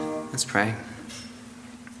Let's pray.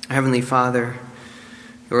 Our Heavenly Father,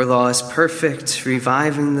 your law is perfect,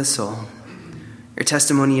 reviving the soul. Your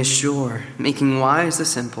testimony is sure, making wise the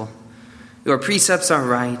simple. Your precepts are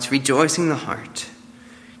right, rejoicing the heart.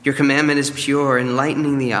 Your commandment is pure,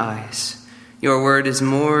 enlightening the eyes. Your word is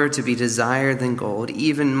more to be desired than gold,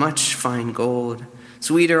 even much fine gold,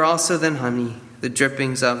 sweeter also than honey, the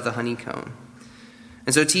drippings of the honeycomb.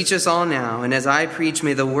 And so teach us all now, and as I preach,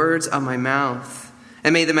 may the words of my mouth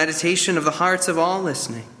and may the meditation of the hearts of all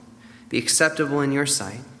listening be acceptable in your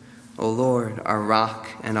sight, O Lord, our rock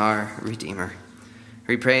and our Redeemer.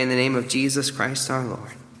 We pray in the name of Jesus Christ our Lord.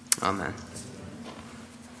 Amen.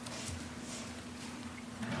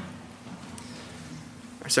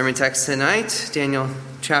 Our sermon text tonight, Daniel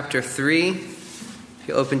chapter 3. If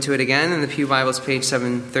you open to it again in the Pew Bibles, page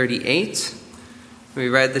 738. We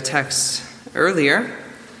read the text earlier,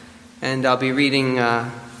 and I'll be reading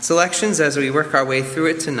selections as we work our way through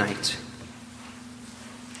it tonight.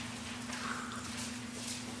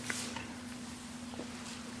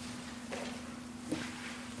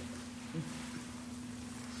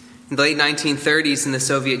 In the late 1930s in the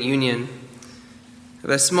Soviet Union, at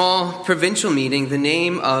a small provincial meeting, the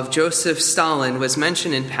name of Joseph Stalin was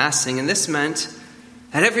mentioned in passing, and this meant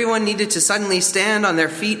that everyone needed to suddenly stand on their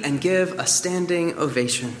feet and give a standing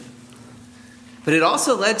ovation. But it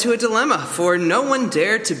also led to a dilemma, for no one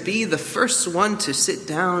dared to be the first one to sit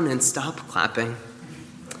down and stop clapping.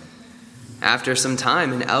 After some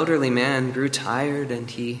time, an elderly man grew tired and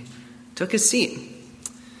he took his seat.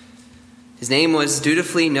 His name was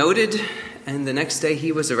dutifully noted, and the next day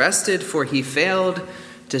he was arrested, for he failed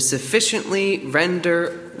to sufficiently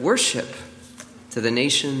render worship to the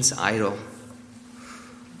nation's idol.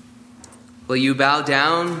 Will you bow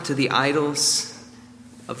down to the idols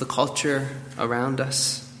of the culture around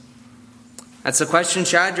us? That's the question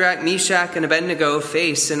Shadrach, Meshach, and Abednego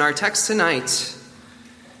face in our text tonight,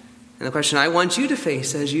 and the question I want you to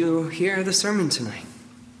face as you hear the sermon tonight.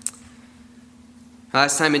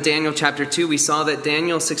 Last time in Daniel chapter 2, we saw that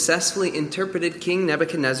Daniel successfully interpreted King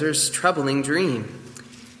Nebuchadnezzar's troubling dream.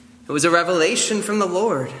 It was a revelation from the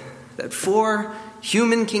Lord that 4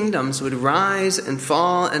 human kingdoms would rise and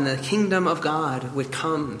fall, and the kingdom of God would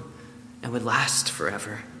come and would last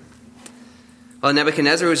forever. While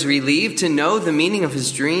Nebuchadnezzar was relieved to know the meaning of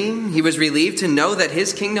his dream, he was relieved to know that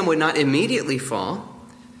his kingdom would not immediately fall.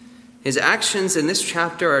 His actions in this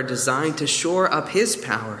chapter are designed to shore up his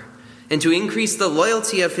power and to increase the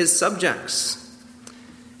loyalty of his subjects.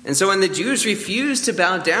 And so when the Jews refused to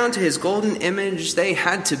bow down to his golden image, they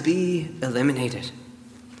had to be eliminated.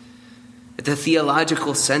 At the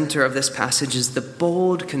theological center of this passage is the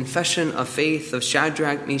bold confession of faith of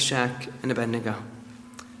Shadrach, Meshach, and Abednego.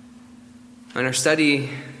 In our study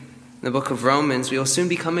in the book of Romans, we will soon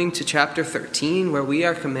be coming to chapter 13, where we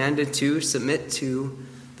are commanded to submit to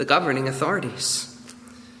the governing authorities.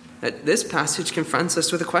 This passage confronts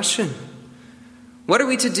us with a question. What are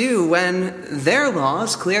we to do when their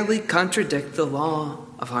laws clearly contradict the law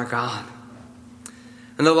of our God?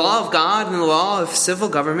 And the law of God and the law of civil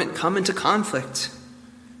government come into conflict.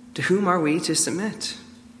 To whom are we to submit?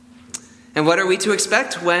 And what are we to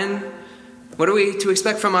expect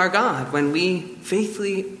from our God when we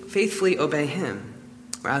faithfully obey him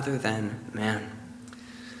rather than man?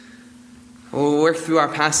 We'll work through our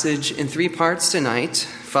passage in 3 parts tonight,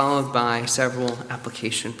 followed by several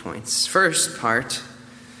application points. First part,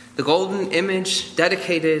 the golden image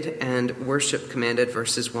dedicated and worship commanded,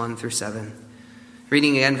 verses 1 through 7.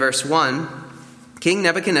 Reading again verse 1, King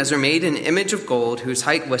Nebuchadnezzar made an image of gold whose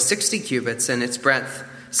height was 60 cubits and its breadth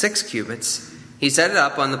 6 cubits. He set it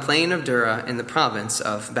up on the plain of Dura in the province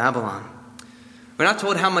of Babylon. We're not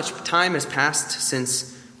told how much time has passed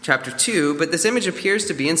since chapter 2, but this image appears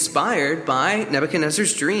to be inspired by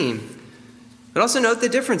Nebuchadnezzar's dream. But also note the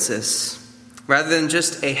differences. Rather than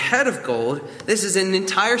just a head of gold, this is an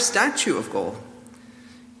entire statue of gold.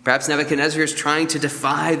 Perhaps Nebuchadnezzar is trying to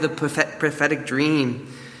defy the prophetic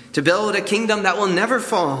dream, to build a kingdom that will never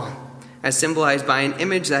fall, as symbolized by an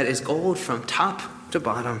image that is gold from top to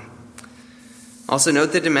bottom. Also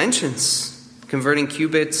note the dimensions. Converting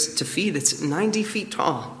cubits to feet, it's 90 feet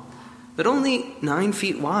tall, but only 9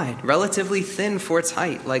 feet wide, relatively thin for its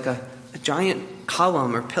height, like a giant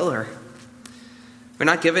column or pillar. We're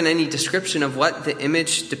not given any description of what the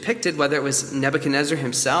image depicted, whether it was Nebuchadnezzar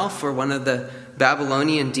himself or one of the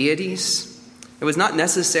Babylonian deities. It was not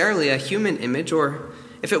necessarily a human image, or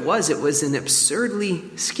if it was an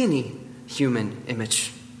absurdly skinny human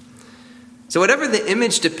image. So whatever the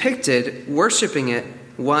image depicted, worshiping it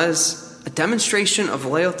was a demonstration of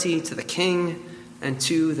loyalty to the king and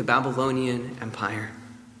to the Babylonian Empire.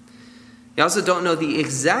 We also don't know the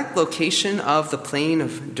exact location of the plain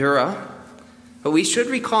of Dura, but we should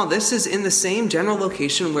recall this is in the same general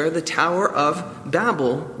location where the Tower of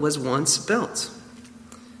Babel was once built.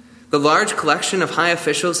 The large collection of high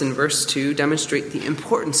officials in verse 2 demonstrate the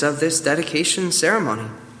importance of this dedication ceremony.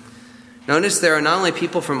 Notice there are not only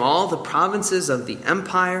people from all the provinces of the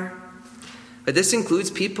empire, but this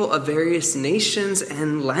includes people of various nations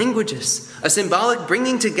and languages, a symbolic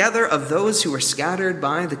bringing together of those who were scattered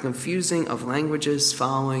by the confusing of languages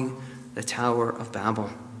following the Tower of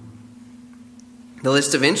Babel. The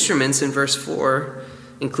list of instruments in verse 4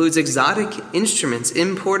 includes exotic instruments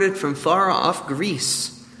imported from far off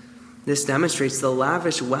Greece. This demonstrates the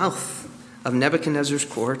lavish wealth of Nebuchadnezzar's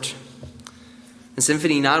court. The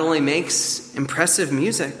symphony not only makes impressive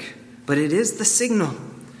music, but it is the signal.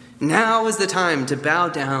 Now is the time to bow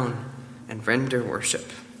down and render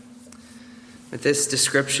worship. With this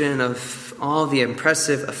description of all the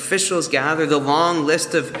impressive officials gathered, the long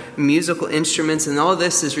list of musical instruments, and all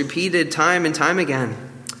this is repeated time and time again,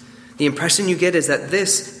 the impression you get is that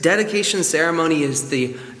this dedication ceremony is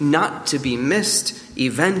the not-to-be-missed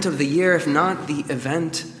event of the year, if not the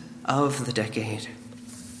event of the decade.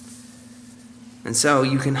 And so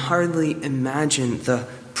you can hardly imagine the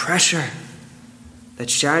pressure that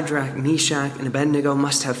Shadrach, Meshach, and Abednego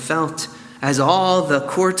must have felt as all the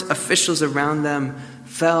court officials around them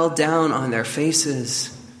fell down on their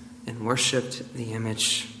faces and worshipped the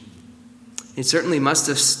image. It certainly must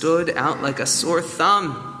have stood out like a sore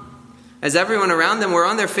thumb, as everyone around them were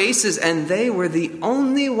on their faces and they were the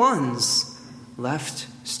only ones left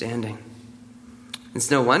standing. It's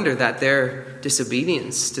no wonder that their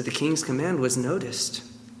disobedience to the king's command was noticed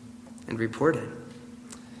and reported.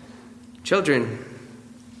 Children,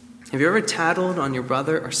 have you ever tattled on your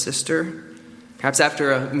brother or sister, perhaps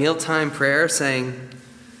after a mealtime prayer, saying,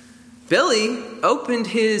 "Billy opened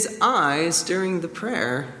his eyes during the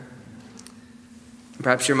prayer"?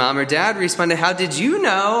 Perhaps your mom or dad responded, "How did you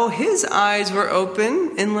know his eyes were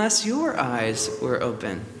open unless your eyes were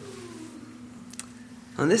open?"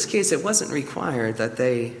 Well, in this case, it wasn't required that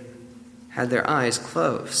they had their eyes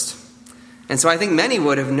closed. And so I think many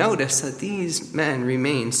would have noticed that these men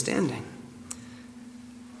remained standing.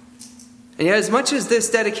 And yet, as much as this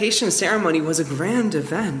dedication ceremony was a grand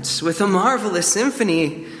event with a marvelous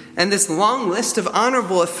symphony and this long list of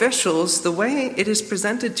honorable officials, the way it is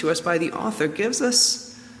presented to us by the author gives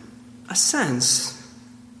us a sense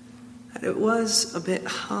that it was a bit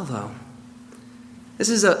hollow. This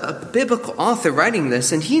is a biblical author writing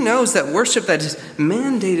this, and he knows that worship that is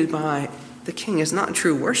mandated by the king is not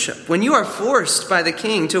true worship. When you are forced by the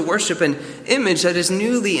king to worship an image that is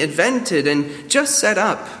newly invented and just set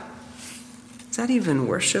up, is that even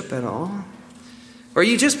worship at all? Or are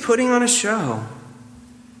you just putting on a show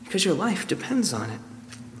because your life depends on it?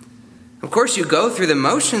 Of course, you go through the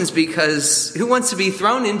motions because who wants to be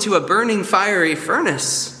thrown into a burning fiery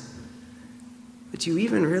furnace? But do you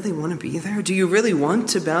even really want to be there? Do you really want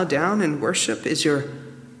to bow down and worship? Is your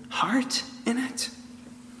heart in it?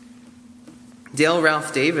 Dale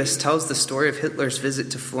Ralph Davis tells the story of Hitler's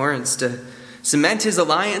visit to Florence to cement his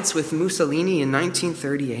alliance with Mussolini in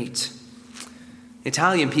 1938.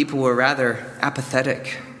 Italian people were rather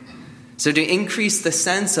apathetic. So to increase the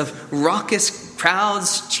sense of raucous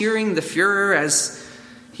crowds cheering the Führer as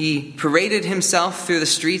he paraded himself through the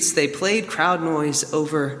streets, they played crowd noise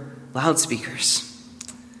over loudspeakers.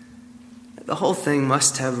 The whole thing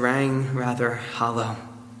must have rang rather hollow.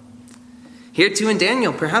 Here too in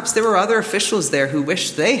Daniel, perhaps there were other officials there who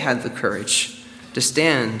wished they had the courage to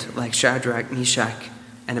stand like Shadrach, Meshach,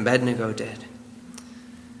 and Abednego did.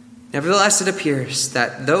 Nevertheless, it appears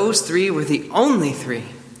that those three were the only three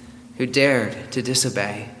who dared to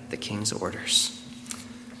disobey the king's orders.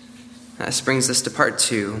 This brings us to part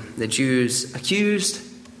 2, the Jews accused,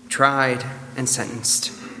 tried, and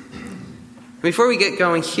sentenced. Before we get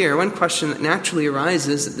going here, one question that naturally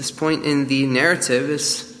arises at this point in the narrative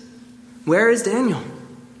is, where is Daniel?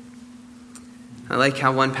 I like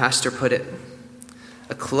how one pastor put it.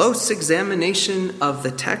 A close examination of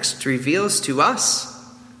the text reveals to us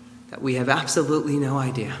that we have absolutely no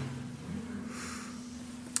idea.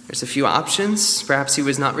 There's a few options. Perhaps he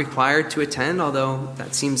was not required to attend, although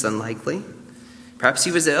that seems unlikely. Perhaps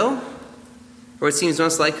he was ill, or it seems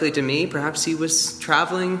most likely to me, perhaps he was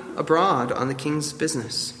traveling abroad on the king's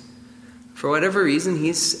business. For whatever reason,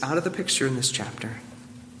 he's out of the picture in this chapter.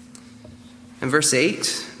 In verse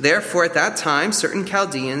 8, therefore at that time certain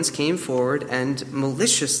Chaldeans came forward and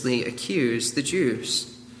maliciously accused the Jews.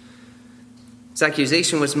 This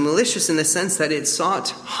accusation was malicious in the sense that it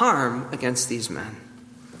sought harm against these men.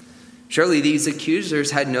 Surely these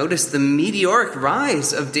accusers had noticed the meteoric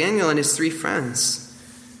rise of Daniel and his 3 friends.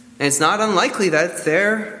 And it's not unlikely that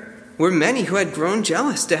there were many who had grown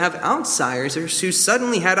jealous to have outsiders who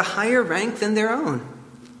suddenly had a higher rank than their own.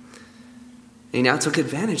 He now took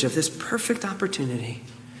advantage of this perfect opportunity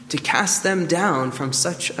to cast them down from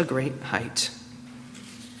such a great height.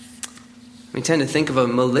 We tend to think of a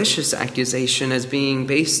malicious accusation as being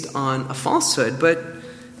based on a falsehood, but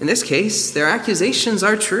in this case, their accusations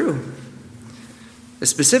are true. The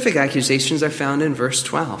specific accusations are found in verse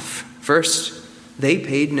 12. First, they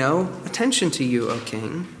paid no attention to you, O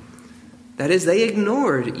king. That is, they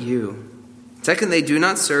ignored you. Second, they do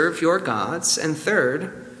not serve your gods. And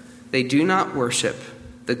third, they do not worship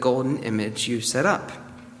the golden image you set up.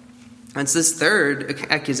 And it's this third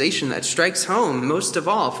accusation that strikes home most of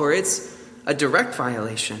all, for it's a direct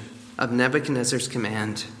violation of Nebuchadnezzar's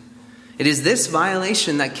command. It is this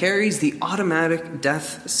violation that carries the automatic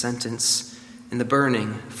death sentence in the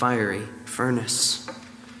burning, fiery furnace.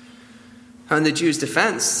 On the Jews'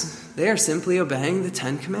 defense, they are simply obeying the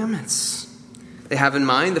 10 Commandments. They have in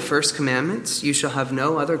mind the first commandment, you shall have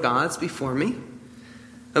no other gods before me.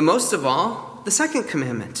 But most of all, the second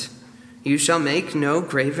commandment, you shall make no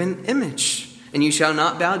graven image, and you shall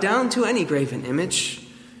not bow down to any graven image,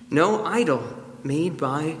 no idol made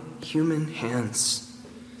by human hands.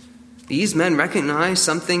 These men recognize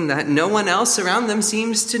something that no one else around them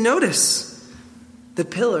seems to notice. The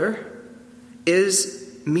pillar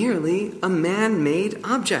is merely a man-made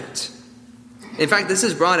object. In fact, this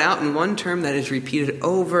is brought out in one term that is repeated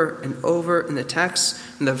over and over in the text,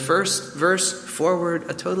 from the first verse forward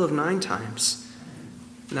a total of 9 times.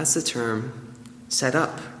 And that's the term set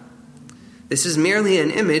up. This is merely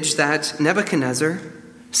an image that Nebuchadnezzar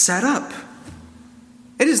set up.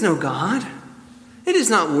 It is no God. It is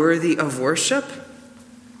not worthy of worship.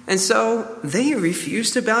 And so they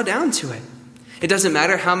refuse to bow down to it. It doesn't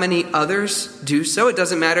matter how many others do so. It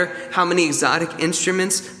doesn't matter how many exotic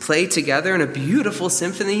instruments play together in a beautiful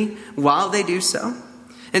symphony while they do so.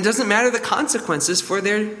 And it doesn't matter the consequences for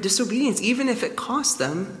their disobedience, even if it costs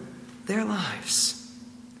them their lives.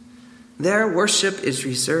 Their worship is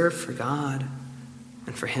reserved for God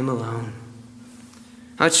and for Him alone.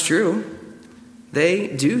 Now, it's true. They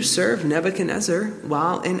do serve Nebuchadnezzar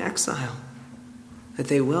while in exile, that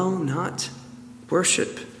they will not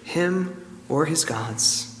worship him or his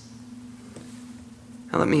gods.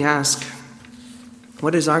 Now let me ask,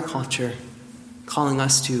 what is our culture calling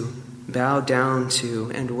us to bow down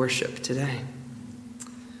to and worship today?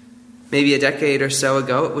 Maybe a decade or so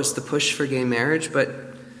ago it was the push for gay marriage, but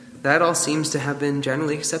that all seems to have been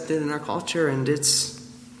generally accepted in our culture, and it's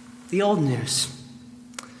the old news.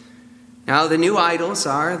 Now the new idols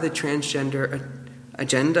are the transgender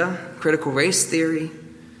agenda, critical race theory,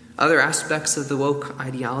 other aspects of the woke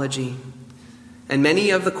ideology. And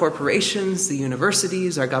many of the corporations, the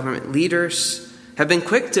universities, our government leaders have been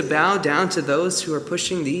quick to bow down to those who are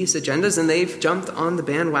pushing these agendas, and they've jumped on the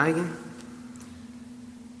bandwagon.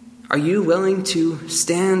 Are you willing to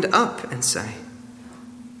stand up and say,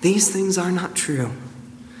 these things are not true.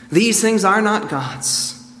 These things are not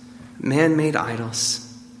gods, man-made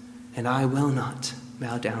idols, and I will not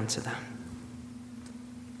bow down to them?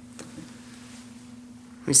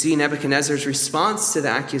 We see Nebuchadnezzar's response to the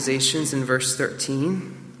accusations in verse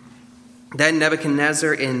 13. Then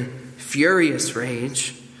Nebuchadnezzar, in furious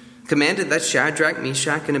rage, commanded that Shadrach,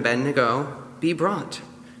 Meshach, and Abednego be brought.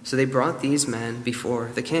 So they brought these men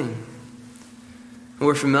before the king. And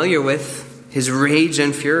we're familiar with his rage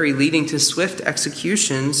and fury leading to swift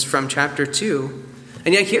executions from chapter 2.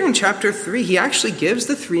 And yet here in chapter 3, he actually gives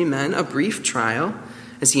the 3 men a brief trial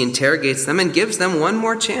as he interrogates them and gives them one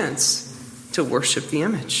more chance to worship the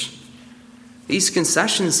image. These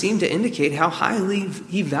concessions seem to indicate how highly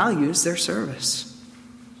he values their service.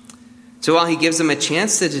 So while he gives them a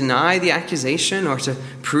chance to deny the accusation or to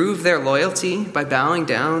prove their loyalty by bowing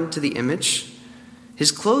down to the image,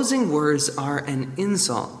 his closing words are an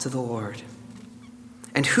insult to the Lord.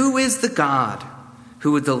 And who is the God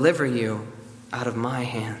who would deliver you out of my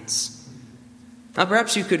hands? Now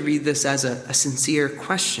perhaps you could read this as a sincere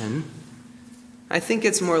question. I think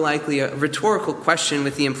it's more likely a rhetorical question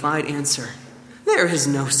with the implied answer, there is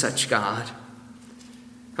no such God.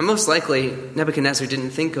 And most likely, Nebuchadnezzar didn't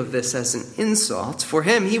think of this as an insult. For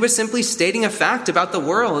him, he was simply stating a fact about the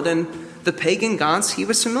world and the pagan gods he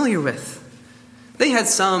was familiar with. They had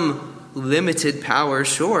some limited power,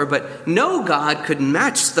 sure, but no God could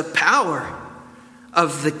match the power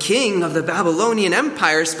of the king of the Babylonian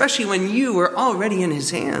Empire, especially when you were already in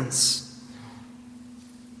his hands.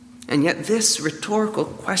 And yet this rhetorical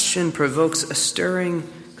question provokes a stirring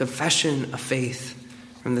confession of faith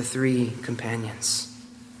from the three companions.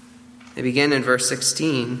 They begin in verse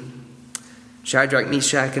 16. Shadrach,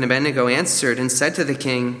 Meshach, and Abednego answered and said to the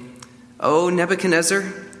king, "O Nebuchadnezzar,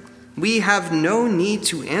 we have no need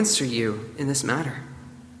to answer you in this matter."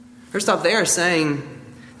 First off, they are saying,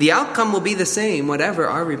 the outcome will be the same, whatever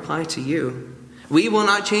our reply to you. We will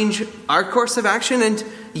not change our course of action, and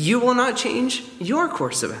you will not change your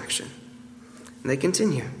course of action. And they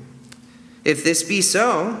continue, "If this be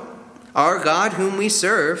so, our God whom we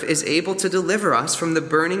serve is able to deliver us from the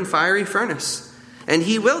burning fiery furnace, and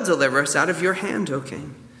he will deliver us out of your hand, O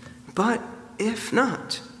king. But if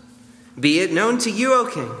not, be it known to you, O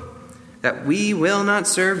king, that we will not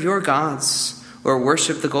serve your gods or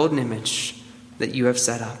worship the golden image that you have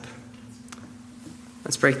set up."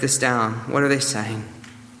 Let's break this down. What are they saying?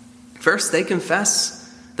 First, they confess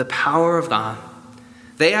the power of God.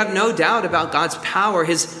 They have no doubt about God's power,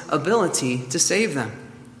 his ability to save them.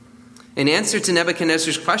 In answer to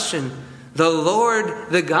Nebuchadnezzar's question, the Lord,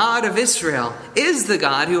 the God of Israel, is the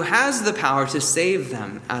God who has the power to save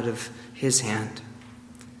them out of his hand.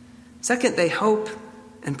 Second, they hope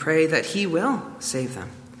and pray that he will save them.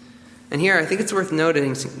 And here, I think it's worth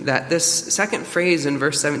noting that this second phrase in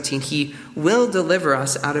verse 17, "He will deliver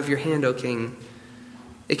us out of your hand, O king,"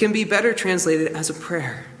 it can be better translated as a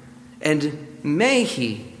prayer. And may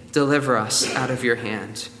he deliver us out of your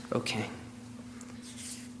hand, O king.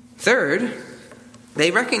 Third,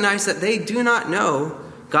 they recognize that they do not know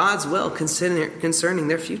God's will concerning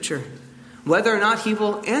their future, whether or not he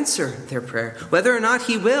will answer their prayer, whether or not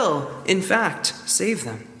he will, in fact, save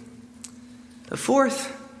them. Fourth,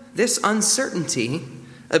 this uncertainty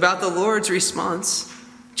about the Lord's response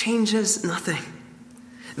changes nothing.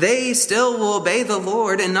 They still will obey the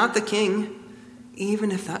Lord and not the king,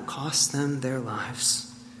 even if that costs them their lives.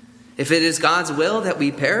 If it is God's will that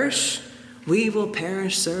we perish, we will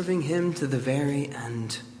perish serving him to the very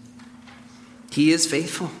end. He is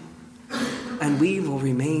faithful, and we will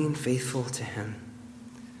remain faithful to him.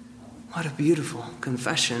 What a beautiful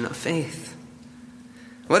confession of faith.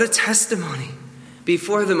 What a testimony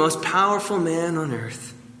before the most powerful man on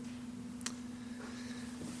earth.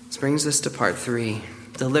 This brings us to part 3,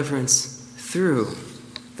 deliverance through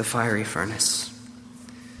the fiery furnace.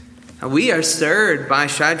 Now, we are stirred by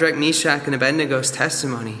Shadrach, Meshach, and Abednego's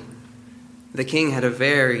testimony. The king had a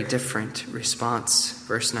very different response.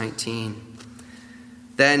 Verse 19.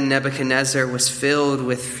 Then Nebuchadnezzar was filled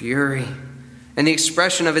with fury, and the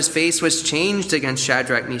expression of his face was changed against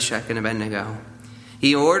Shadrach, Meshach, and Abednego.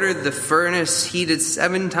 He ordered the furnace heated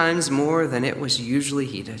 7 times more than it was usually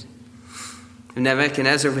heated. If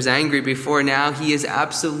Nebuchadnezzar was angry before, now he is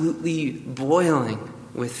absolutely boiling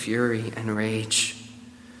with fury and rage.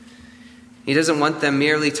 He doesn't want them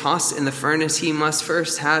merely tossed in the furnace. He must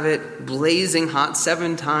first have it blazing hot,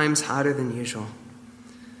 7 times hotter than usual.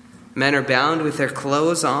 Men are bound with their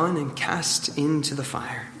clothes on and cast into the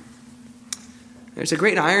fire. There's a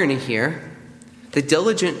great irony here. The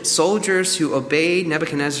diligent soldiers who obeyed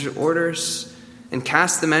Nebuchadnezzar's orders and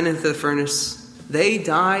cast the men into the furnace, they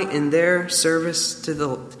die in their service to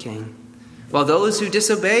the king. While those who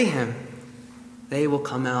disobey him, they will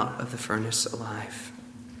come out of the furnace alive.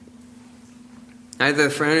 Either the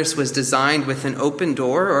furnace was designed with an open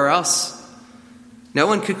door, or else no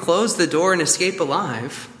one could close the door and escape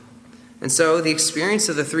alive. And so the experience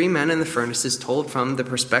of the 3 men in the furnace is told from the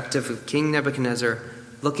perspective of King Nebuchadnezzar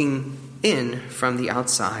looking in from the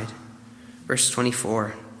outside. Verse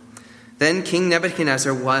 24. Then King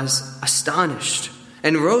Nebuchadnezzar was astonished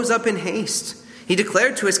and rose up in haste. He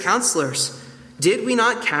declared to his counselors, "Did we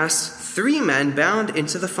not cast 3 men bound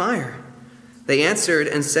into the fire?" They answered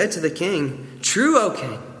and said to the king, "True, O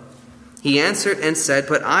king." He answered and said,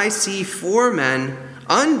 "But I see 4 men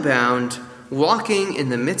unbound walking in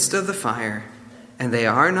the midst of the fire, and they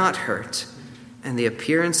are not hurt, and the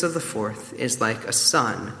appearance of the 4th is like a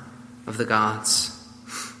son of the gods."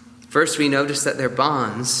 First, we notice that their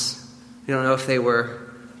bonds, we don't know if they were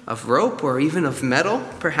of rope or even of metal,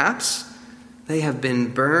 perhaps. They have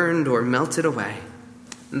been burned or melted away.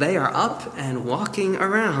 They are up and walking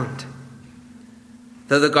around.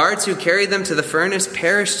 Though the guards who carried them to the furnace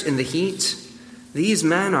perished in the heat, these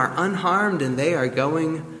men are unharmed and they are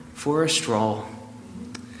going for a stroll.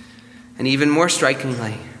 And even more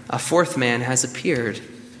strikingly, a 4th man has appeared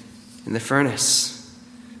in the furnace.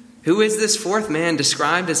 Who is this 4th man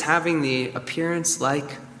described as having the appearance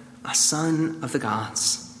like a son of the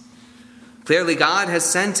gods? Clearly, God has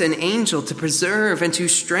sent an angel to preserve and to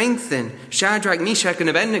strengthen Shadrach, Meshach, and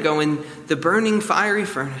Abednego in the burning fiery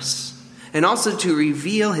furnace, and also to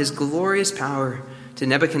reveal his glorious power to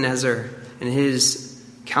Nebuchadnezzar and his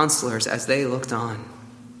counselors as they looked on.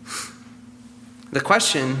 The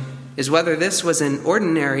question is whether this was an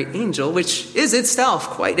ordinary angel, which is itself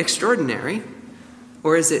quite extraordinary,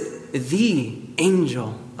 or is it the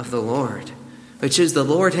angel of the Lord, which is the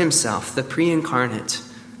Lord himself, the pre-incarnate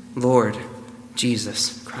Lord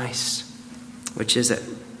Jesus Christ? Which is it?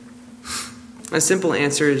 A simple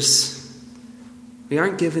answer is we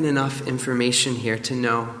aren't given enough information here to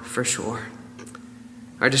know for sure.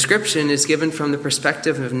 Our description is given from the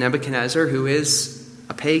perspective of Nebuchadnezzar, who is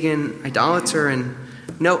a pagan idolater and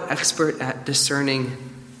no expert at discerning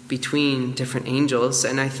between different angels.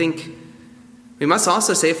 And I think we must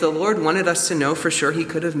also say if the Lord wanted us to know for sure, he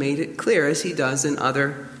could have made it clear, as he does in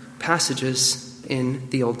other passages in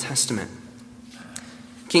the Old Testament.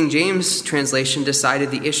 King James translation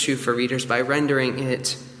decided the issue for readers by rendering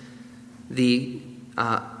it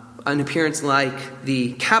an appearance like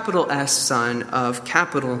the capital S Son of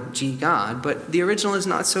capital G God, but the original is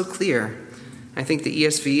not so clear. I think the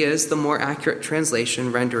ESV is the more accurate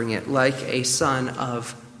translation, rendering it like a son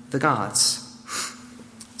of the gods.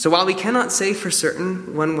 So while we cannot say for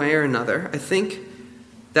certain one way or another, I think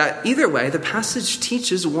that either way, the passage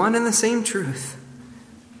teaches one and the same truth.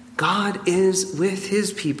 God is with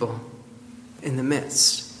his people in the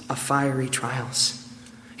midst of fiery trials.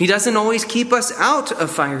 He doesn't always keep us out of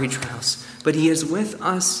fiery trials, but he is with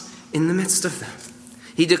us in the midst of them.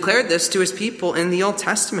 He declared this to his people in the Old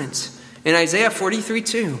Testament. In Isaiah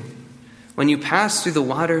 43:2, when you pass through the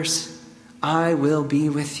waters, I will be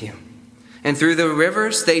with you. And through the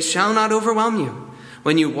rivers, they shall not overwhelm you.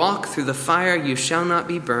 When you walk through the fire, you shall not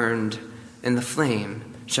be burned, and the flame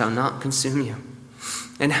shall not consume you.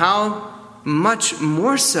 And how much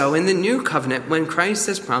more so in the new covenant when Christ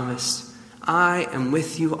has promised, I am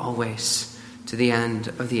with you always to the end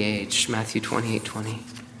of the age. Matthew 28:20.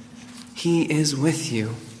 He is with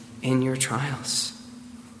you in your trials.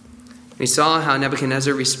 We saw how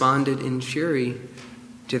Nebuchadnezzar responded in fury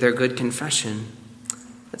to their good confession.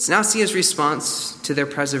 Let's now see his response to their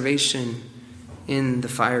preservation in the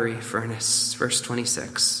fiery furnace. Verse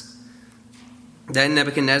 26. Then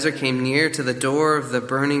Nebuchadnezzar came near to the door of the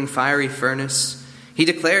burning fiery furnace. He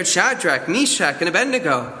declared, Shadrach, Meshach, and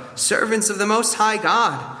Abednego, servants of the Most High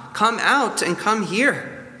God, come out and come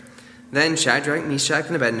here. Then Shadrach, Meshach,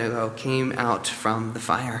 and Abednego came out from the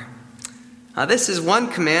fire. This is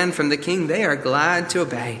one command from the king they are glad to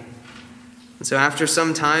obey. And so after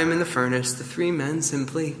some time in the furnace, the three men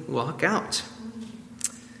simply walk out.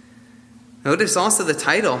 Notice also the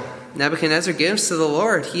title Nebuchadnezzar gives to the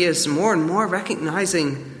Lord. He is more and more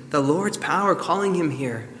recognizing the Lord's power, calling him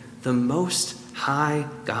here the Most High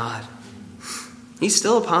God. He's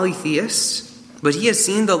still a polytheist, but he has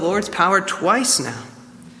seen the Lord's power twice now.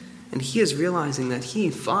 And he is realizing that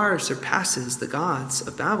he far surpasses the gods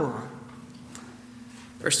of Babylon.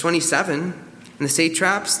 Verse 27, and the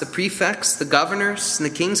satraps, the prefects, the governors, and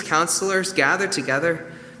the king's counselors gathered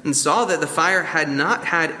together and saw that the fire had not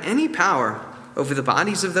had any power over the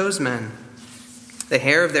bodies of those men. The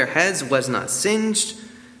hair of their heads was not singed,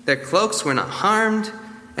 their cloaks were not harmed,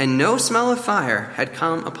 and no smell of fire had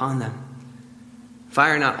come upon them.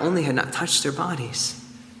 Fire not only had not touched their bodies,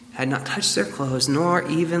 had not touched their clothes, nor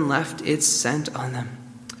even left its scent on them.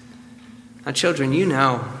 Now, children, you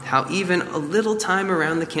know how even a little time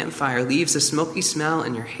around the campfire leaves a smoky smell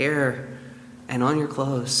in your hair and on your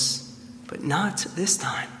clothes, but not this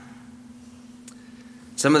time.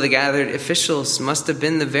 Some of the gathered officials must have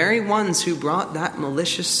been the very ones who brought that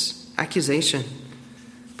malicious accusation,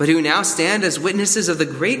 but who now stand as witnesses of the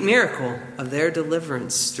great miracle of their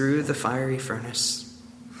deliverance through the fiery furnace.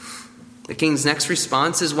 The king's next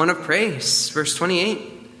response is one of praise. Verse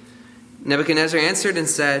 28. Nebuchadnezzar answered and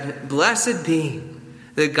said, Blessed be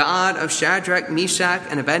the God of Shadrach, Meshach,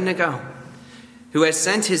 and Abednego, who has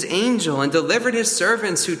sent his angel and delivered his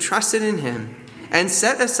servants who trusted in him, and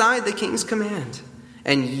set aside the king's command,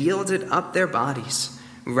 and yielded up their bodies,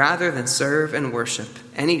 rather than serve and worship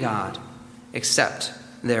any god except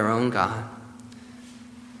their own God.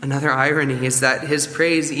 Another irony is that his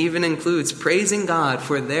praise even includes praising God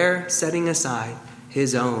for their setting aside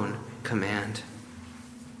his own command.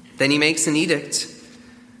 Then he makes an edict.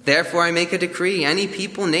 Therefore I make a decree, any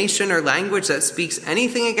people, nation, or language that speaks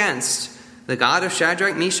anything against the God of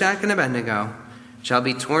Shadrach, Meshach, and Abednego shall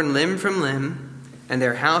be torn limb from limb, and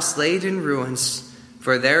their house laid in ruins,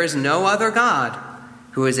 for there is no other God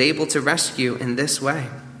who is able to rescue in this way.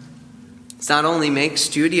 This not only makes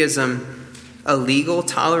Judaism a legal,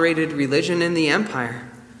 tolerated religion in the empire,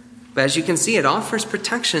 but as you can see, it offers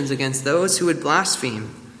protections against those who would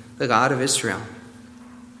blaspheme the God of Israel.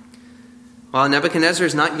 While Nebuchadnezzar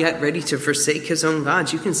is not yet ready to forsake his own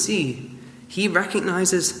gods, you can see he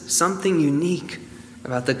recognizes something unique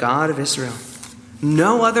about the God of Israel.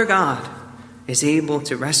 No other God is able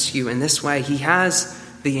to rescue in this way. He has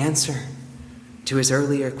the answer to his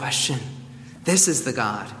earlier question. This is the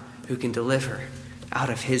God who can deliver out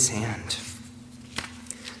of his hand.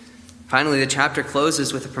 Finally, the chapter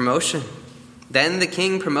closes with a promotion. Then the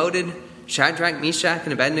king promoted Shadrach, Meshach,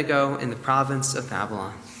 and Abednego in the province of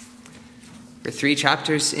Babylon. We're 3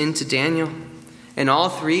 chapters into Daniel, and all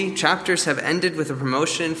 3 chapters have ended with a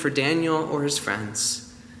promotion for Daniel or his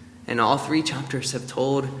friends. And all 3 chapters have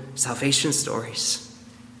told salvation stories.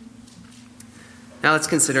 Now let's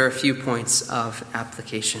consider a few points of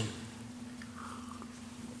application.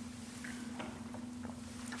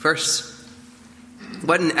 First,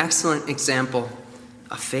 what an excellent example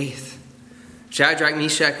of faith. Shadrach,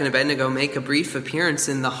 Meshach, and Abednego make a brief appearance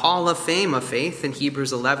in the Hall of Fame of Faith in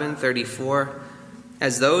Hebrews 11:34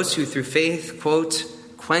 as those who through faith, quote,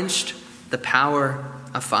 quenched the power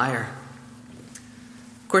of fire.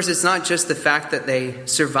 Of course, it's not just the fact that they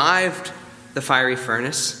survived the fiery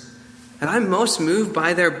furnace, and I'm most moved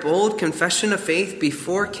by their bold confession of faith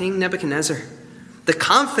before King Nebuchadnezzar. The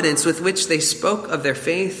confidence with which they spoke of their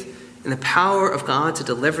faith in the power of God to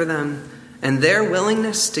deliver them, and their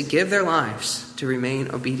willingness to give their lives to remain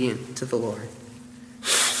obedient to the Lord.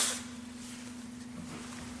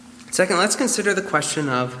 Second, let's consider the question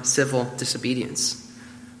of civil disobedience.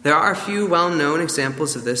 There are a few well-known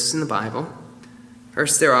examples of this in the Bible.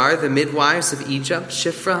 First, there are the midwives of Egypt,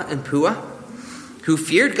 Shiphrah and Puah, who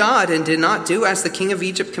feared God and did not do as the king of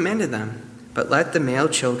Egypt commanded them, but let the male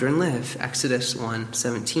children live. Exodus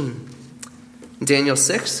 1:17. In Daniel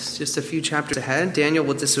 6, just a few chapters ahead, Daniel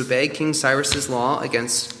will disobey King Darius's law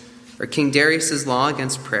against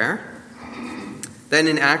prayer. Then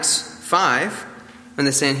in Acts 5, when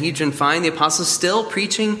the Sanhedrin find the apostles still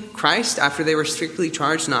preaching Christ after they were strictly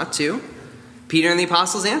charged not to, Peter and the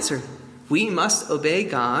apostles answered, "We must obey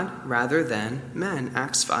God rather than men."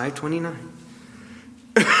 Acts 5:29.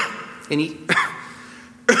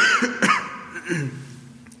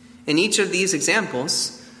 In each of these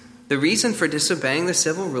examples, the reason for disobeying the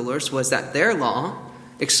civil rulers was that their law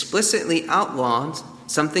explicitly outlawed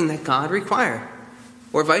something that God required,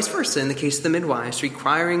 or vice versa in the case of the midwives,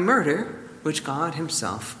 requiring murder, which God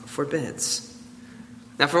himself forbids.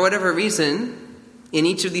 Now, for whatever reason, in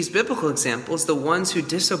each of these biblical examples, the ones who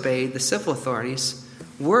disobeyed the civil authorities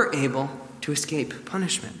were able to escape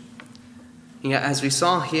punishment. And yet, as we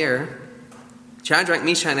saw here, Shadrach,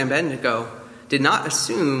 Meshach, and Abednego did not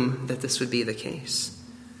assume that this would be the case.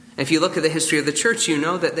 And if you look at the history of the church, you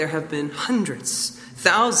know that there have been hundreds,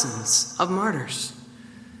 thousands of martyrs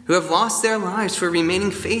who have lost their lives for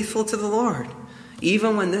remaining faithful to the Lord,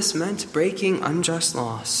 even when this meant breaking unjust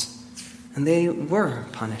laws. And they were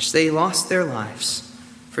punished. They lost their lives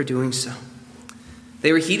for doing so.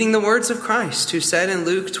 They were heeding the words of Christ, who said in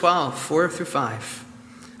Luke 12:4-5,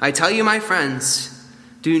 "I tell you, my friends,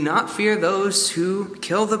 do not fear those who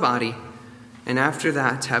kill the body, and after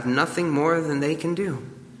that have nothing more than they can do.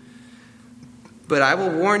 But I will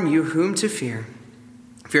warn you whom to fear.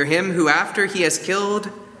 Fear him who after he has killed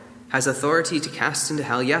has authority to cast into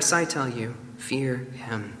hell. Yes, I tell you, fear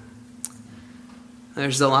him."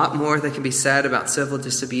 There's a lot more that can be said about civil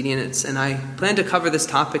disobedience, and I plan to cover this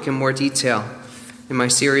topic in more detail in my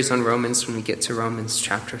series on Romans when we get to Romans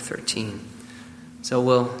chapter 13. So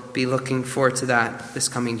we'll be looking forward to that this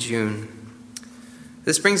coming June.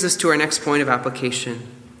 This brings us to our next point of application.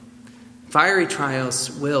 Fiery trials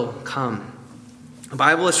will come. The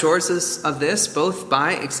Bible assures us of this both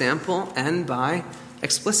by example and by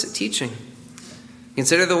explicit teaching.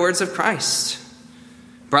 Consider the words of Christ.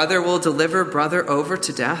 "Brother will deliver brother over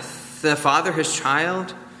to death, the father his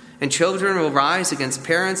child, and children will rise against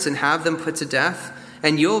parents and have them put to death,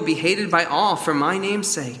 and you will be hated by all for my name's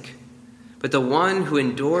sake. But the one who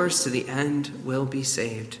endures to the end will be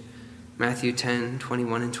saved." Matthew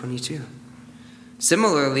 10:21 and 22.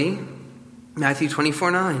 Similarly, Matthew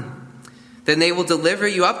 24:9. "Then they will deliver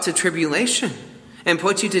you up to tribulation and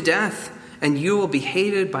put you to death, and you will be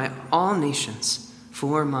hated by all nations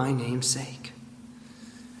for my name's sake."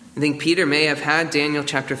 I think Peter may have had Daniel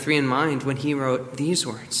chapter 3 in mind when he wrote these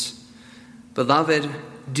words. "Beloved,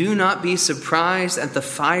 do not be surprised at the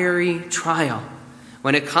fiery trial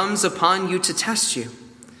when it comes upon you to test you,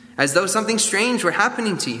 as though something strange were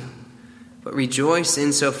happening to you. But rejoice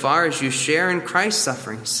insofar as you share in Christ's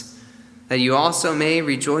sufferings, that you also may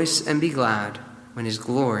rejoice and be glad when his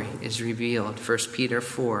glory is revealed." 1 Peter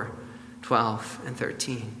 4:12 and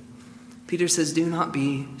 13. Peter says, do not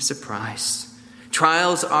be surprised.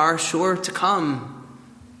 Trials are sure to come,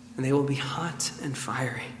 and they will be hot and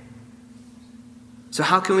fiery. So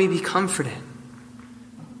how can we be comforted?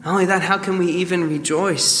 Not only that, how can we even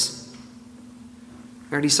rejoice?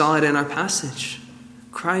 We already saw it in our passage.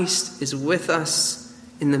 Christ is with us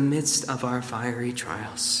in the midst of our fiery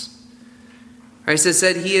trials. Christ has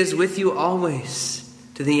said he is with you always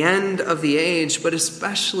to the end of the age, but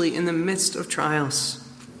especially in the midst of trials.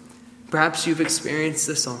 Perhaps you've experienced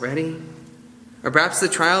this already, or perhaps the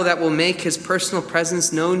trial that will make his personal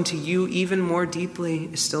presence known to you even more deeply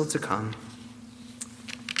is still to come.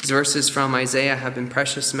 These verses from Isaiah have been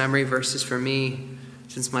precious memory verses for me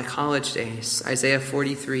since my college days. Isaiah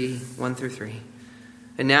 43, 1-3.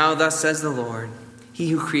 And now thus says the Lord, he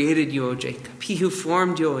who created you, O Jacob, he who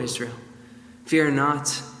formed you, O Israel, fear not,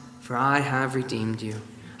 for I have redeemed you.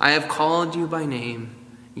 I have called you by name.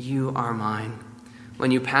 You are mine. When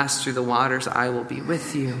you pass through the waters, I will be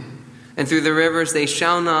with you. And through the rivers, they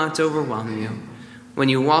shall not overwhelm you. When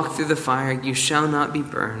you walk through the fire, you shall not be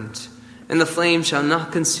burned, and the flame shall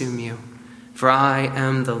not consume you. For I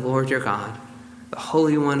am the Lord your God, the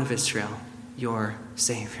Holy One of Israel, your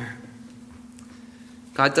Savior.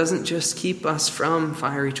 God doesn't just keep us from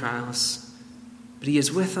fiery trials, but he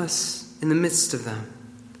is with us in the midst of them.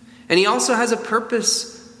 And he also has a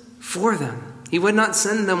purpose for them. He would not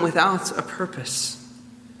send them without a purpose.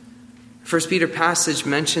 The 1 Peter passage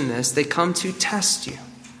mentioned this. They come to test you,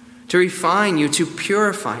 to refine you, to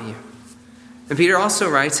purify you. And Peter also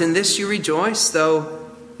writes, in this you rejoice,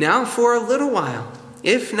 though now for a little while,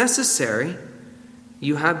 if necessary,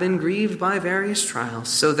 you have been grieved by various trials,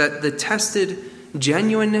 so that the tested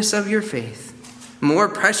genuineness of your faith, more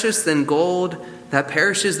precious than gold that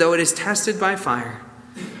perishes though it is tested by fire,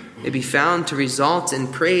 may be found to result in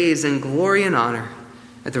praise and glory and honor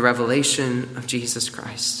at the revelation of Jesus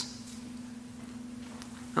Christ.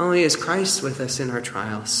 Not only is Christ with us in our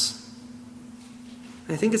trials,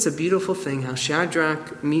 I think it's a beautiful thing how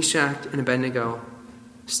Shadrach, Meshach, and Abednego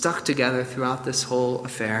stuck together throughout this whole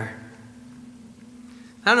affair.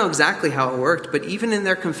 I don't know exactly how it worked, but even in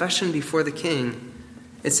their confession before the king,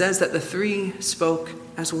 it says that the three spoke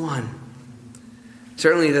as one.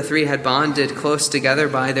 Certainly the three had bonded close together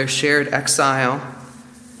by their shared exile,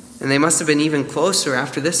 and they must have been even closer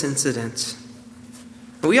after this incident.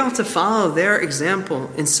 But we ought to follow their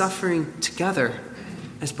example in suffering together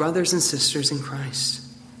as brothers and sisters in Christ.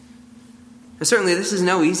 And certainly this is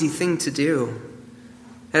no easy thing to do.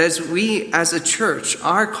 As we, as a church,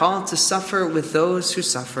 are called to suffer with those who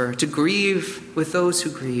suffer, to grieve with those who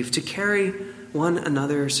grieve, to carry one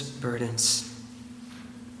another's burdens.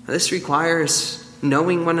 Now, this requires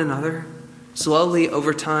knowing one another, slowly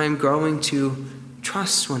over time growing to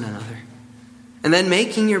trust one another, and then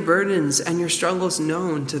making your burdens and your struggles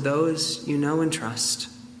known to those you know and trust.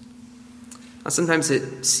 Now, sometimes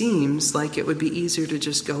it seems like it would be easier to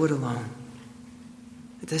just go it alone.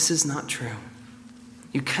 But this is not true.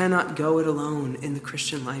 You cannot go it alone in the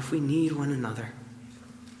Christian life. We need one another.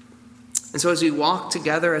 And so as we walk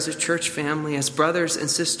together as a church family, as brothers and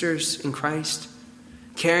sisters in Christ,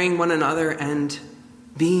 carrying one another and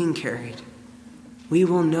being carried, we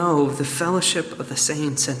will know the fellowship of the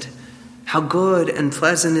saints and how good and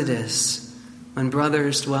pleasant it is when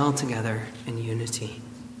brothers dwell together in unity.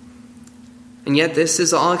 And yet this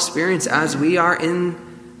is all experienced as we are in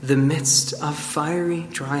the midst of fiery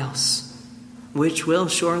trials, which will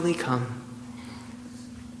surely come.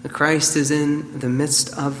 But Christ is in the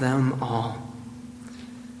midst of them all.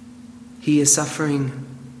 He is suffering.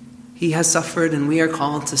 He has suffered, and we are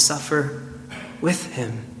called to suffer with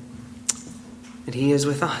him. And he is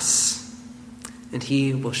with us, and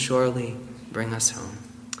he will surely bring us home.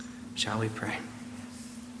 Shall we pray?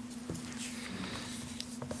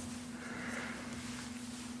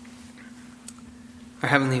 Our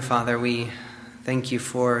Heavenly Father, we thank you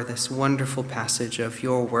for this wonderful passage of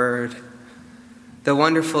your word, the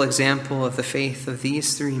wonderful example of the faith of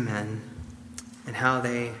these three men, and how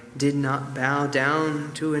they did not bow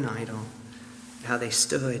down to an idol, and how they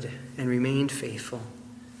stood and remained faithful,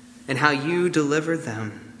 and how you delivered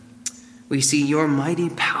them. We see your mighty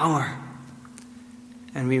power,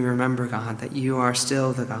 and we remember, God, that you are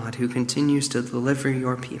still the God who continues to deliver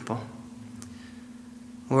your people.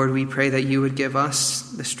 Lord, we pray that you would give us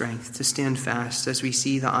the strength to stand fast as we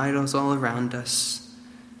see the idols all around us,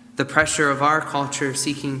 the pressure of our culture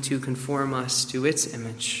seeking to conform us to its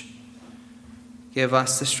image. Give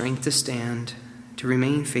us the strength to stand, to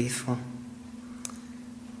remain faithful,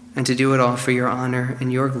 and to do it all for your honor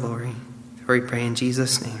and your glory. For we pray in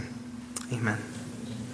Jesus' name. Amen.